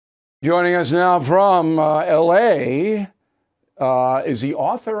Joining us now from L.A. Is the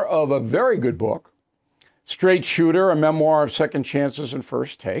author of a very good book, Straight Shooter, a memoir of second chances and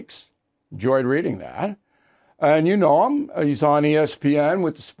first takes. Enjoyed reading that. And you know him. He's on ESPN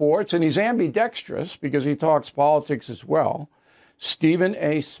with the sports, and he's ambidextrous because he talks politics as well. Stephen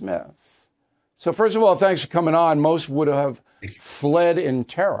A. Smith. So first of all, thanks for coming on. Most would have fled in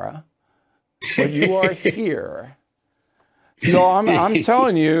terror, but you are here. So I'm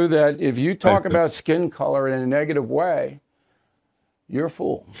telling you that if you talk about skin color in a negative way, you're a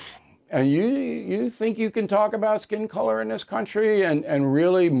fool. And you think you can talk about skin color in this country and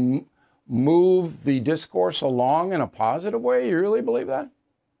really move the discourse along in a positive way? You really believe that?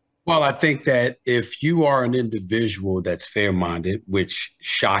 Well, I think that if you are an individual that's fair-minded, which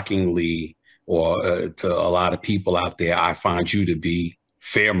shockingly, or to a lot of people out there, I find you to be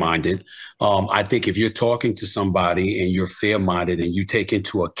fair-minded. I think if you're talking to somebody and you're fair-minded and you take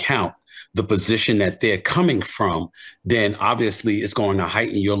into account the position that they're coming from, then obviously it's going to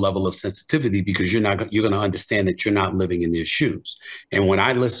heighten your level of sensitivity because you're going to understand that you're not living in their shoes. And when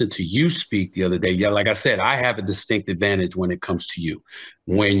I listened to you speak the other day, yeah, like I said, I have a distinct advantage when it comes to you.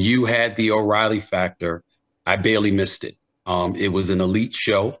 When you had the O'Reilly factor, I barely missed it. It was an elite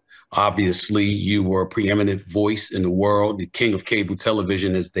show. Obviously, you were a preeminent voice in the world, the king of cable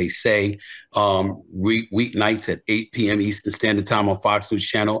television, as they say. Weeknights at 8 p.m. Eastern Standard Time on Fox News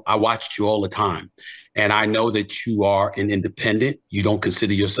Channel. I watched you all the time. And I know that you are an independent. You don't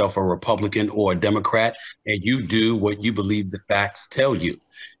consider yourself a Republican or a Democrat, and you do what you believe the facts tell you.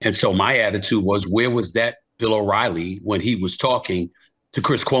 And so my attitude was, where was that Bill O'Reilly when he was talking to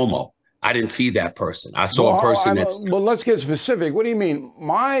Chris Cuomo? I didn't see that person. I saw a person that's... Well, let's get specific. What do you mean?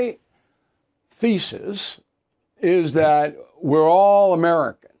 My thesis is that we're all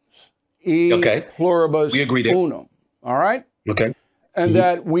Americans. Okay. Pluribus we agree there. unum. All right? Okay. And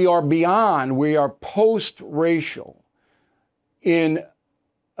that we are post-racial in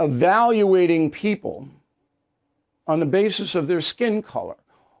evaluating people on the basis of their skin color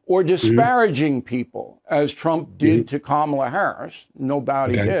or disparaging people, as Trump did to Kamala Harris. No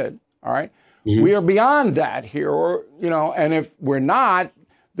doubt he did. All right. We are beyond that here, or, and if we're not,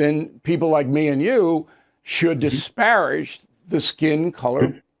 then people like me and you should disparage the skin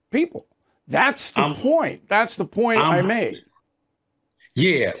color people. That's the point. That's the point I made.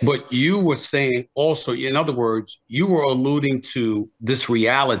 Yeah, but you were saying also, in other words, you were alluding to this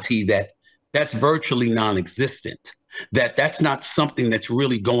reality that's virtually non-existent. That's not something that's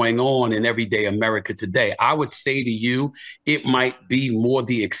really going on in everyday America today. I would say to you, it might be more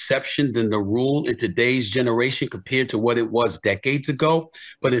the exception than the rule in today's generation compared to what it was decades ago,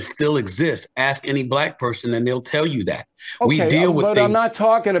 but it still exists. Ask any black person and they'll tell you that. Okay, we deal with but things. I'm not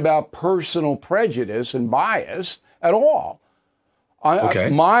talking about personal prejudice and bias at all.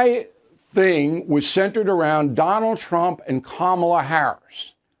 My thing was centered around Donald Trump and Kamala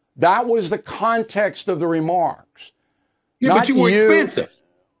Harris. That was the context of the remarks. Yeah, but you were expansive.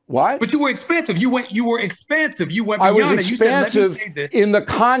 What? But you were expansive. You were expansive. You went beyond it. I was expansive in the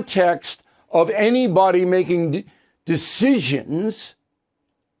context of anybody making decisions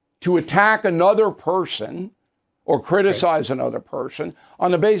to attack another person or criticize another person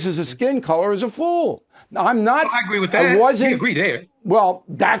on the basis of skin color is a fool. Now, I'm not. I agree with that. We agree there. Well,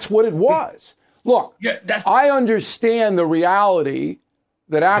 that's what it was. Look, I understand the reality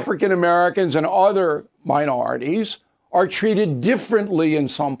that African Americans and other minorities are treated differently in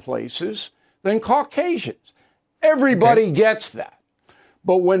some places than Caucasians. Everybody gets that.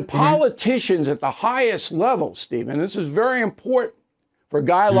 But when politicians at the highest level, Stephen, this is very important for a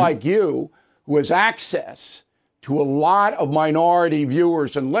guy like you who has access to a lot of minority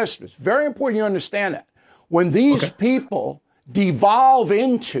viewers and listeners, very important you understand that. When these people devolve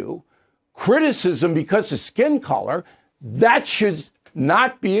into criticism because of skin color, that should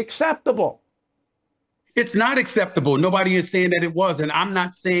not be acceptable. It's not acceptable. Nobody is saying that it was. And I'm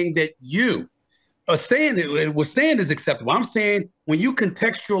not saying that you are saying it was saying is acceptable. I'm saying when you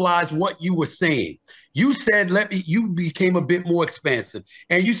contextualize what you were saying, you said, you became a bit more expansive.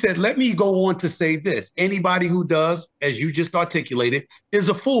 And you said, let me go on to say this. Anybody who does, as you just articulated, is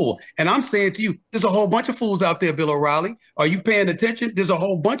a fool. And I'm saying to you, there's a whole bunch of fools out there, Bill O'Reilly. Are you paying attention? There's a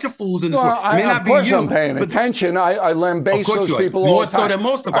whole bunch of fools in this world. Of course I'm paying attention. I lambaste those people all the time. More so than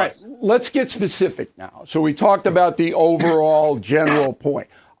most of us. Right, let's get specific now. So we talked about the overall general point.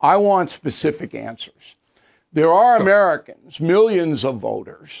 I want specific answers. There are Americans, millions of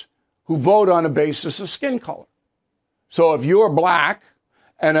voters, who vote on a basis of skin color. So if you're black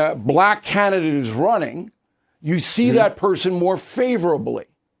and a black candidate is running, you see that person more favorably.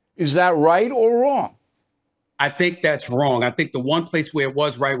 Is that right or wrong? I think that's wrong. I think the one place where it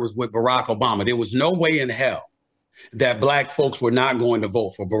was right was with Barack Obama. There was no way in hell that black folks were not going to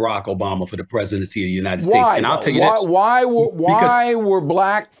vote for Barack Obama for the presidency of the United States. Why? And I'll tell you Why, this. why were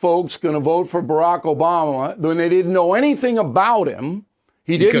black folks going to vote for Barack Obama when they didn't know anything about him?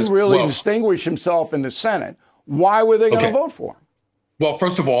 He didn't really distinguish himself in the Senate. Why were they going to vote for him? Well,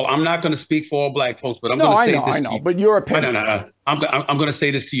 first of all, I'm not going to speak for all black folks, but I'm going to say this. I know, but your opinion. No. I'm going to say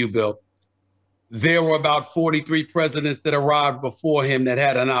this to you, Bill. There were about 43 presidents that arrived before him that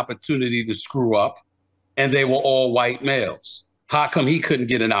had an opportunity to screw up, and they were all white males. How come he couldn't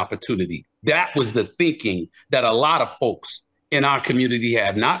get an opportunity? That was the thinking that a lot of folks in our community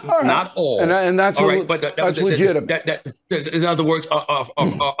had, not all. And that's, that's legitimate. In other words,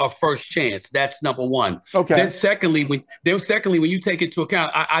 a first chance. That's number one. Okay. Then secondly, when you take into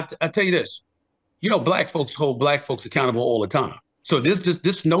account, I tell you this, black folks hold black folks accountable all the time. So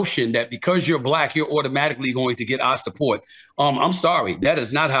this notion that because you're black, you're automatically going to get our support. I'm sorry, that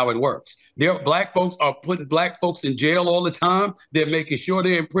is not how it works. Black folks are putting black folks in jail all the time. They're making sure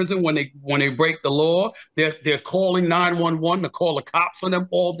they're in prison when they break the law. They're calling 911 to call the cops on them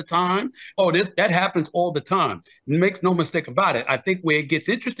all the time. That happens all the time. Make no mistake about it. I think where it gets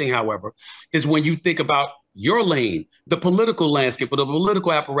interesting, however, is when you think about your lane, the political landscape or the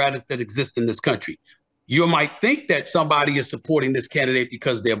political apparatus that exists in this country. You might think that somebody is supporting this candidate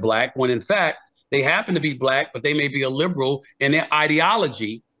because they're black, when in fact, they happen to be black, but they may be a liberal and their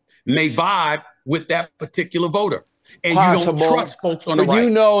ideology may vibe with that particular voter. And Possible. You don't trust folks on the right. But you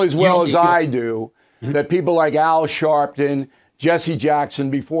know as well as I do that people like Al Sharpton, Jesse Jackson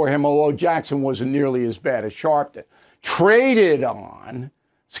before him, although Jackson wasn't nearly as bad as Sharpton, traded on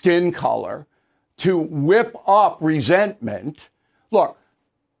skin color to whip up resentment. Look,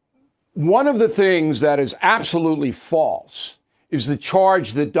 one of the things that is absolutely false is the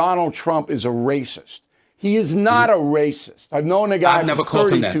charge that Donald Trump is a racist. He is not a racist. I've known the guy for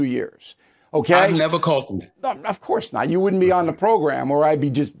 32 years. Okay? I've never called him that. Of course not. You wouldn't be on the program, or I'd be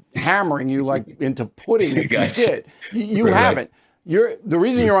just hammering you like into pudding if you did. You haven't. The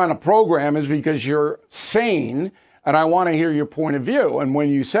reason you're on a program is because you're sane, and I want to hear your point of view. And when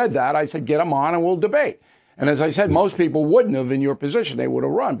you said that, I said, get him on and we'll debate. And as I said, most people wouldn't have in your position. They would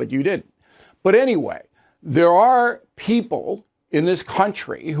have run, but you didn't. But anyway, there are people in this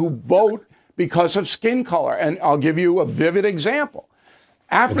country who vote because of skin color. And I'll give you a vivid example.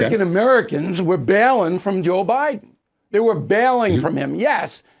 African Americans were bailing from Joe Biden. They were bailing from him.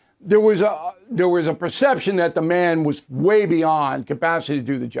 Yes, there was a perception that the man was way beyond capacity to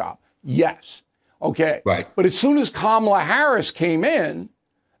do the job. Yes. Okay. Right. But as soon as Kamala Harris came in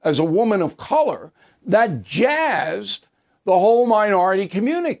as a woman of color, that jazzed the whole minority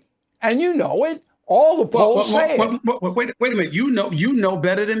community. And you know it. All the polls say it. Wait a minute. You know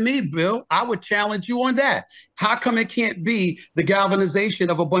better than me, Bill. I would challenge you on that. How come it can't be the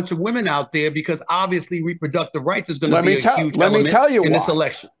galvanization of a bunch of women out there? Because obviously reproductive rights is going to be a huge element in this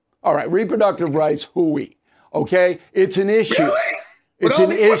election. All right. Reproductive rights, hooey. Okay? It's an issue. Really? It's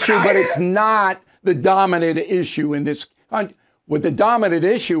an issue, but it's not the dominant issue in this country. What the dominant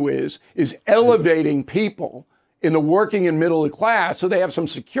issue is elevating people in the working and middle class so they have some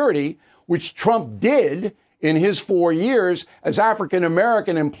security, which Trump did in his 4 years as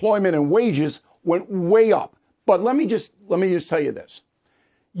African-American employment and wages went way up. But let me just tell you this.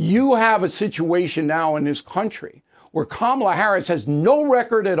 You have a situation now in this country where Kamala Harris has no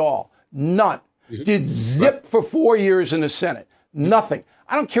record at all. None. Did zip for 4 years in the Senate. Nothing.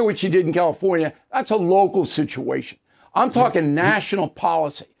 I don't care what she did in California. That's a local situation. I'm talking national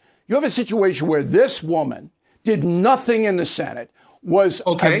policy. You have a situation where this woman did nothing in the Senate, was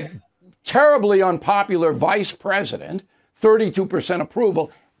a terribly unpopular vice president, 32%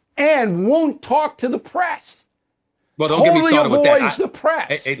 approval, and won't talk to the press. Well, don't get me started with that. Avoids the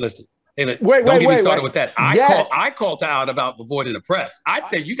press. Hey, listen. Don't get me started with that. I called her out about avoiding the press. I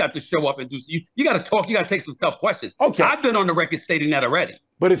said you got to show up and do. You got to talk. You got to take some tough questions. Okay. I've been on the record stating that already.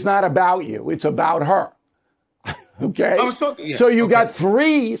 But it's not about you. It's about her. Okay. I was talking. Yeah. So you got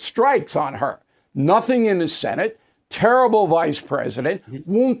 3 strikes on her. Nothing in the Senate. Terrible vice president.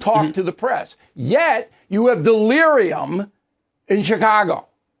 Won't talk to the press. Yet you have delirium in Chicago.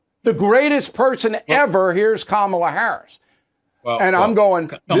 The greatest person ever. Here's Kamala Harris. I'm going,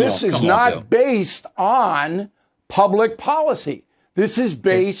 this is not based on public policy. This is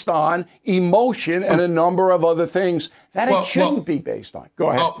based on emotion and a number of other things that it shouldn't be based on. Go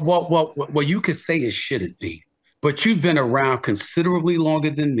ahead. Well, you could say it shouldn't be. but you've been around considerably longer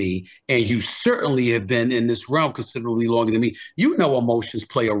than me, and you certainly have been in this realm considerably longer than me. You know emotions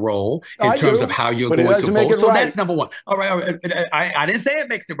play a role in terms of how you're but it going to doesn't make vote. it So right. that's number one. All right, all right. I didn't say it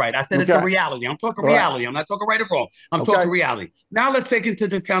makes it right. I said it's a Okay. reality. I'm talking All right. reality. I'm not talking right or wrong. I'm Okay. talking reality. Now let's take into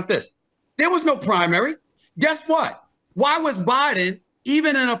account this. There was no primary. Guess what? Why was Biden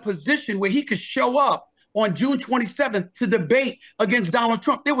even in a position where he could show up on June 27th to debate against Donald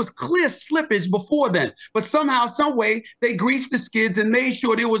Trump? There was clear slippage before then, but somehow, some way, they greased the skids and made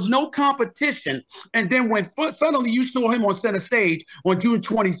sure there was no competition. And then when suddenly you saw him on center stage on June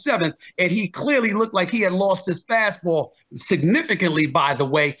 27th, and he clearly looked like he had lost his fastball significantly, by the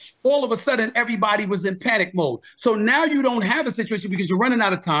way, all of a sudden everybody was in panic mode. So now you don't have a situation because you're running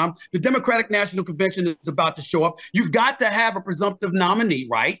out of time. The Democratic National Convention is about to show up. You've got to have a presumptive nominee,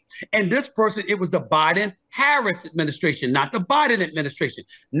 right? And this person, it was the Biden-Harris administration, not the Biden administration.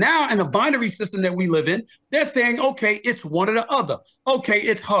 Now, in the binary system that we live in, they're saying, okay, it's one or the other. Okay,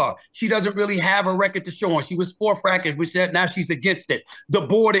 it's her. She doesn't really have a record to show on. She was for fracking, which now she's against it. The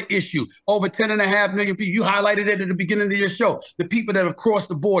border issue, over 10.5 million people. You highlighted it at the beginning of your show. The people that have crossed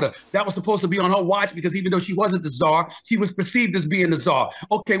the border, that was supposed to be on her watch because even though she wasn't the czar, she was perceived as being the czar.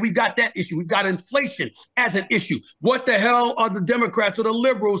 Okay, we've got that issue. We've got inflation as an issue. What the hell are the Democrats or the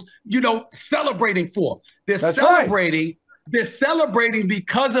liberals, celebrating for? They're celebrating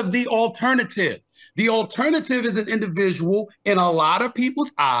because of the alternative. The alternative is an individual in a lot of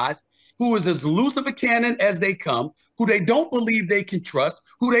people's eyes who is as loose of a cannon as they come, who they don't believe they can trust,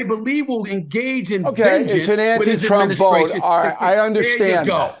 who they believe will engage in vengeance. It's an anti-Trump vote. All right, I understand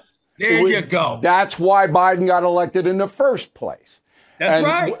that. There you go. That's why Biden got elected in the first place. That's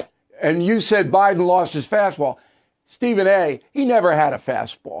right. And you said Biden lost his fastball. Stephen A., he never had a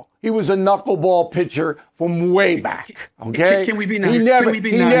fastball. He was a knuckleball pitcher from way back. Okay? Can we be nice?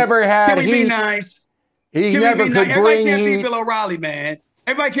 He never had. Can we be nice? He never could bring. Everybody can't be Bill O'Reilly, man.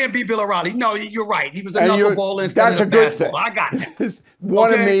 Everybody can't be Bill O'Reilly. No, you're right. He was a knuckleball instead of a good fastball. thing. I got that.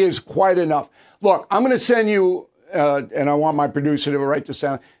 One of me is quite enough. Look, I'm going to send you, and I want my producer to write this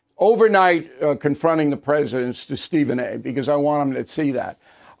down, overnight confronting the presidents to Stephen A., because I want him to see that.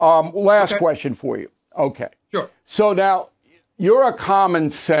 Last question for you. Okay. Sure. So now you're a common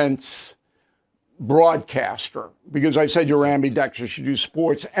sense broadcaster, because I said you're ambidextrous. You do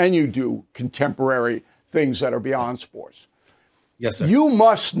sports and you do contemporary things that are beyond sports. Yes, sir. You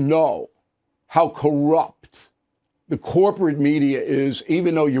must know how corrupt the corporate media is,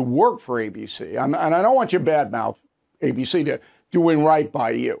 even though you work for ABC. And I don't want you to badmouth ABC to doing right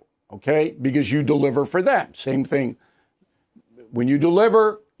by you, okay? Because you deliver for them. Same thing. When you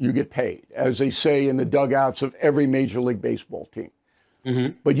deliver, you get paid, as they say in the dugouts of every Major League Baseball team.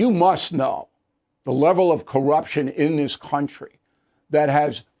 Mm-hmm. But you must know the level of corruption in this country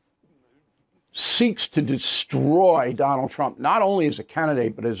that seeks to destroy Donald Trump, not only as a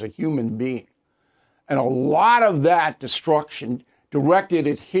candidate, but as a human being. And a lot of that destruction directed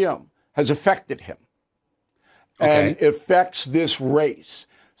at him has affected him and affects this race.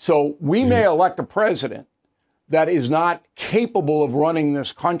 So we may elect a president that is not capable of running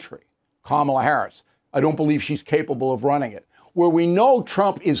this country, Kamala Harris. I don't believe she's capable of running it. Where we know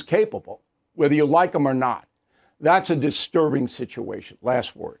Trump is capable, whether you like him or not, that's a disturbing situation.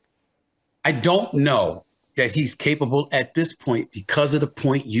 Last word. I don't know that he's capable at this point because of the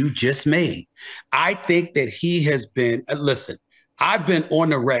point you just made. I think that he has been, listen, I've been on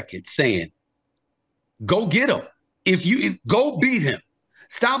the record saying, go get him. Go beat him.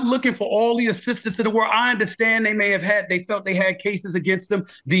 Stop looking for all the assistance in the world. I understand they felt they had cases against them.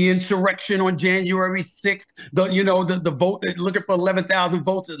 The insurrection on January 6th, the vote, looking for 11,000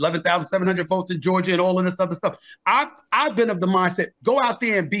 votes, 11,700 votes in Georgia and all of this other stuff. I've been of the mindset, go out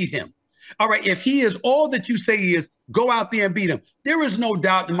there and beat him. All right, if he is all that you say he is, go out there and beat him. There is no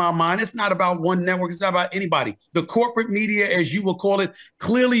doubt in my mind. It's not about one network. It's not about anybody. The corporate media, as you will call it,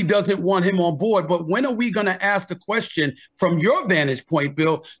 clearly doesn't want him on board. But when are we going to ask the question from your vantage point,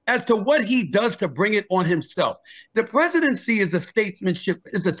 Bill, as to what he does to bring it on himself? The presidency is a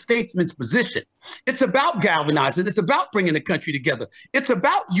statesman's position. It's about galvanizing. It's about bringing the country together. It's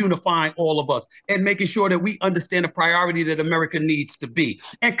about unifying all of us and making sure that we understand the priority that America needs to be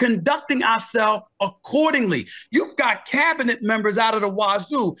and conducting ourselves accordingly. You've got cabinet members out of the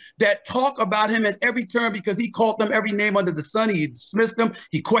wazoo that talk about him at every turn because he called them every name under the sun. He dismissed them.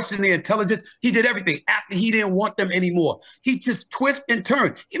 He questioned their intelligence. He did everything after he didn't want them anymore. He just twists and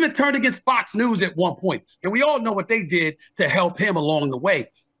turns, even turned against Fox News at one point. And we all know what they did to help him along the way.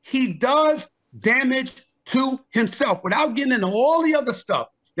 He does damage to himself without getting into all the other stuff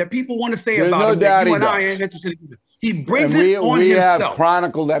that people want to say about him that you and I ain't interested in. He brings and it on we himself. have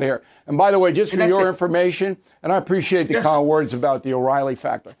chronicled that here. And by the way, just for your information, and I appreciate the kind words about the O'Reilly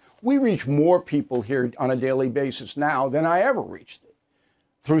factor, we reach more people here on a daily basis now than I ever reached it.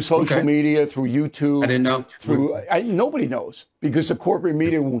 Through social media, through YouTube. I didn't know. Nobody knows because the corporate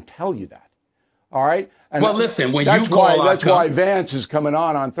media won't tell you that. All right? And well, listen, when that's you call that's why Vance is coming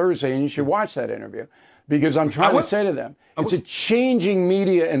on Thursday, and you should watch that interview because I'm trying to say to them, it's a changing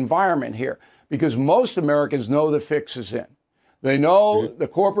media environment here because most Americans know the fix is in. They know the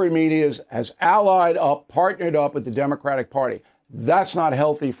corporate media has allied up, partnered up with the Democratic Party. That's not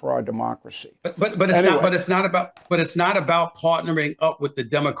healthy for our democracy. But it's not about partnering up with the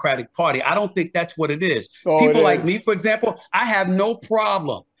Democratic Party. I don't think that's what it is. People like me, for example, I have no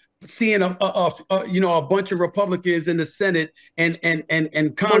problem seeing a bunch of Republicans in the Senate and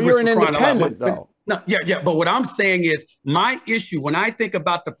Congress. Well, you're an independent, though. But what I'm saying is my issue when I think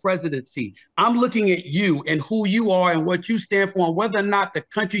about the presidency, I'm looking at you and who you are and what you stand for and whether or not the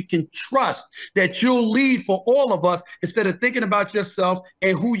country can trust that you'll lead for all of us instead of thinking about yourself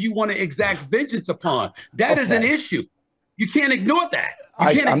and who you want to exact vengeance upon. That is an issue. You can't ignore that.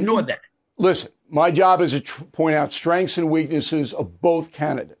 You can't ignore that. Listen, my job is to point out strengths and weaknesses of both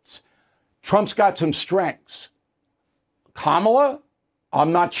candidates. Trump's got some strengths. Kamala,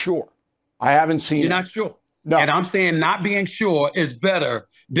 I'm not sure. I haven't seen You're not sure. No. And I'm saying not being sure is better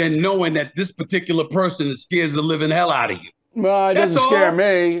than knowing that this particular person scares the living hell out of you. Well, it doesn't scare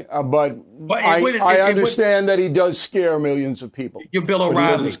me, but I understand that he does scare millions of people. You're Bill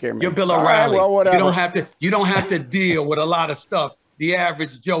O'Reilly. You're Bill O'Reilly. Well, whatever. You don't have to deal with a lot of stuff the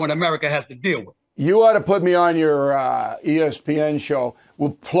average Joe in America has to deal with. You ought to put me on your ESPN show.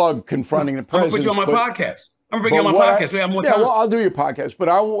 We'll plug Confronting the President. I'm going to put you on my podcast. I'm going to bring you on my podcast. We have more time. Well, I'll do your podcast. But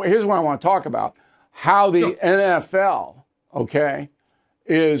here's what I want to talk about. How the NFL,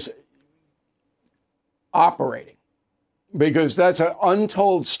 is operating. Because that's an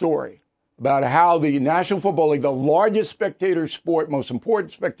untold story about how the National Football League, the largest spectator sport, most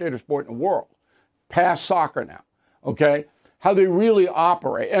important spectator sport in the world, past soccer now, how they really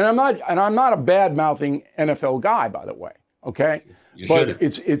operate. And I'm not a bad-mouthing NFL guy, by the way, But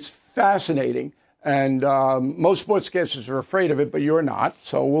it's fascinating. And most sportscasters are afraid of it, but you're not.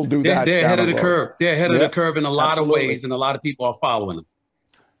 So we'll do that. They're ahead of the curve. They're ahead of the curve in a lot of ways, and a lot of people are following them.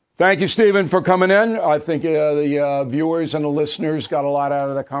 Thank you, Stephen, for coming in. I think the viewers and the listeners got a lot out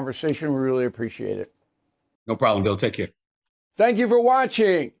of the conversation. We really appreciate it. No problem, Bill. Take care. Thank you for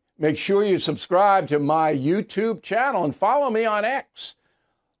watching. Make sure you subscribe to my YouTube channel and follow me on X.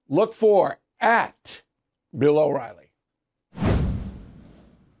 Look for @Bill O'Reilly.